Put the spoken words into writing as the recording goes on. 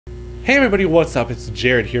Hey everybody, what's up? It's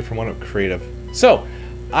Jared here from One Up Creative. So,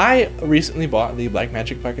 I recently bought the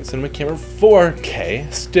Blackmagic Pocket Cinema Camera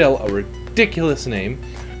 4K, still a ridiculous name.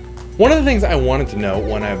 One of the things I wanted to know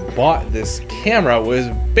when I bought this camera was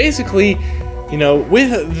basically,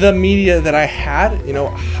 with the media that I had,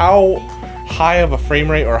 how high of a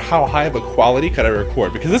frame rate or how high of a quality could I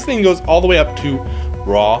record? Because this thing goes all the way up to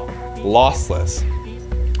raw, lossless.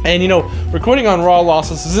 And recording on raw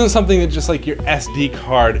lossless isn't something that just like your SD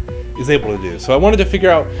card is able to do. So I wanted to figure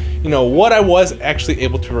out, what I was actually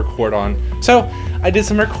able to record on. So I did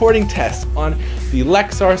some recording tests on the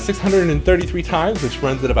Lexar 633 times, which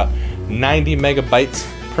runs at about 90 megabytes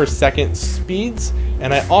per second speeds.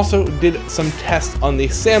 And I also did some tests on the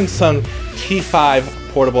Samsung T5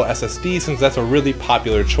 portable SSD, since that's a really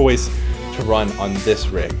popular choice to run on this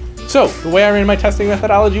rig. So the way I ran my testing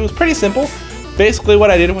methodology was pretty simple. Basically what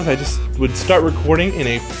I did was I just would start recording in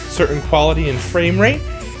a certain quality and frame rate,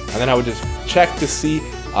 and then I would just check to see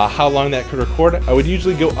how long that could record. I would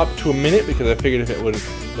usually go up to a minute because I figured if it was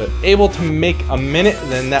able to make a minute,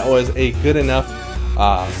 then that was a good enough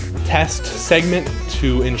test segment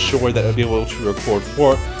to ensure that I would be able to record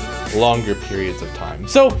for longer periods of time.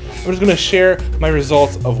 So I'm just going to share my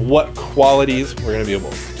results of what qualities we're going to be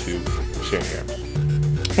able to share here.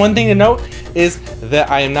 One thing to note is that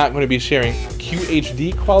I am not going to be sharing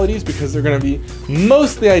QHD qualities because they're going to be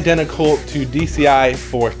mostly identical to DCI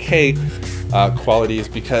 4K qualities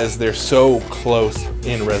because they're so close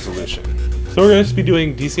in resolution. So we're going to be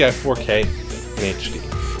doing DCI 4K in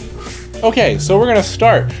HD. Okay, so we're going to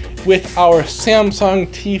start with our Samsung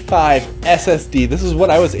T5 SSD. This is what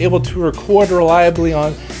I was able to record reliably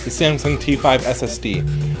on the Samsung T5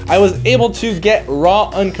 SSD. I was able to get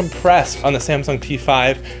raw uncompressed on the Samsung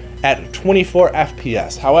T5 at 24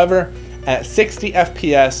 FPS. However, at 60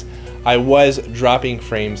 FPS, I was dropping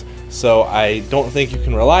frames, so I don't think you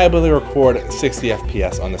can reliably record 60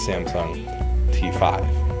 FPS on the Samsung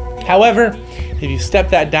T5. However, if you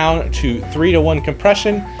step that down to 3:1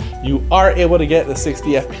 compression, you are able to get the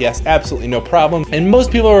 60 FPS absolutely no problem. And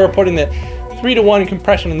most people are reporting that 3:1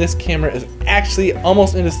 compression in this camera is actually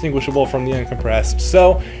almost indistinguishable from the uncompressed,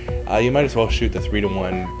 so you might as well shoot the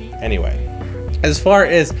 3:1 anyway. As far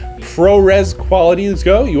as ProRes qualities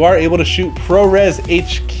go, you are able to shoot ProRes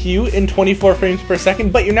HQ in 24 frames per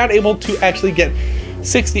second, but you're not able to actually get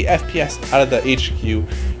 60 FPS out of the HQ.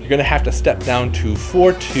 You're gonna have to step down to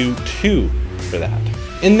 422 for that.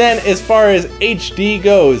 And then as far as HD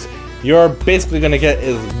goes, you're basically gonna get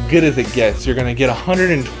as good as it gets. You're gonna get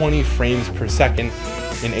 120 frames per second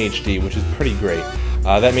in HD, which is pretty great.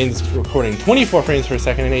 That means recording 24 frames per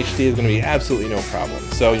second in HD is going to be absolutely no problem.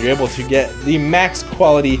 So you're able to get the max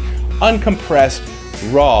quality, uncompressed,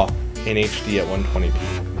 raw in HD at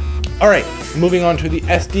 120p. Alright, moving on to the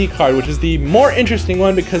SD card, which is the more interesting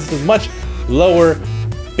one because it's a much lower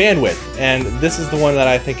bandwidth. And this is the one that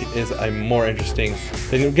I think is a more interesting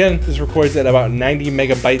thing. Again, this records at about 90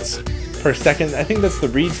 megabytes per second. I think that's the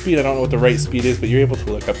read speed. I don't know what the write speed is, but you're able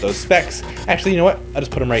to look up those specs. Actually, you know what? I'll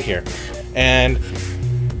just put them right here. And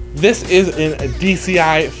this is in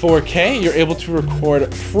DCI 4K. You're able to record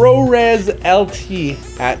Prores LT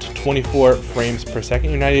at 24 frames per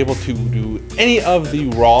second. You're not able to do any of the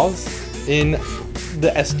RAWs in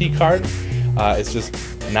the SD card. It's just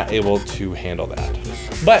not able to handle that.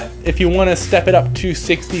 But if you want to step it up to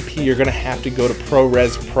 60p, you're going to have to go to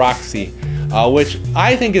Prores Proxy, which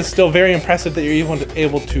I think is still very impressive that you're even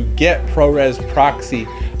able to get Prores Proxy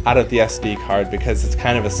out of the SD card, because it's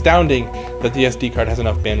kind of astounding that the SD card has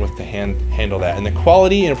enough bandwidth to handle that. And the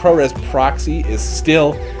quality in Prores Proxy is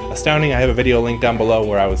still astounding. I have a video linked down below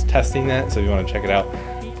where I was testing that, so if you want to check it out,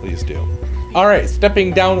 please do. Alright,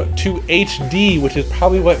 stepping down to HD, which is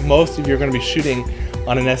probably what most of you are going to be shooting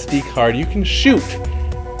on an SD card. You can shoot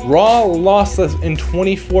raw lossless in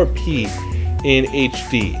 24p in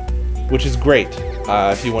HD, which is great.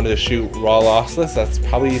 If you wanted to shoot raw lossless, that's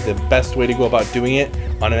probably the best way to go about doing it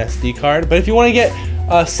on an SD card. But if you want to get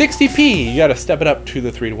 60p, you got to step it up to the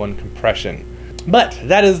 3:1 compression. But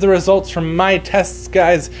that is the results from my tests,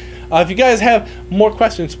 guys. If you guys have more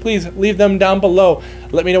questions, please leave them down below.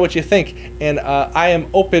 Let me know what you think, and I am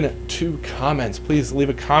open to comments. Please leave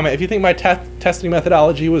a comment. If you think my testing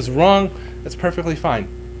methodology was wrong, that's perfectly fine.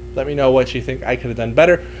 Let me know what you think I could have done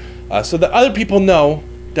better, so that other people know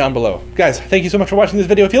down below. Guys, thank you so much for watching this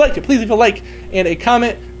video. If you liked it, please leave a like and a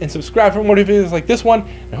comment, and subscribe for more videos like this one,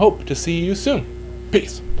 and I hope to see you soon.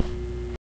 Peace.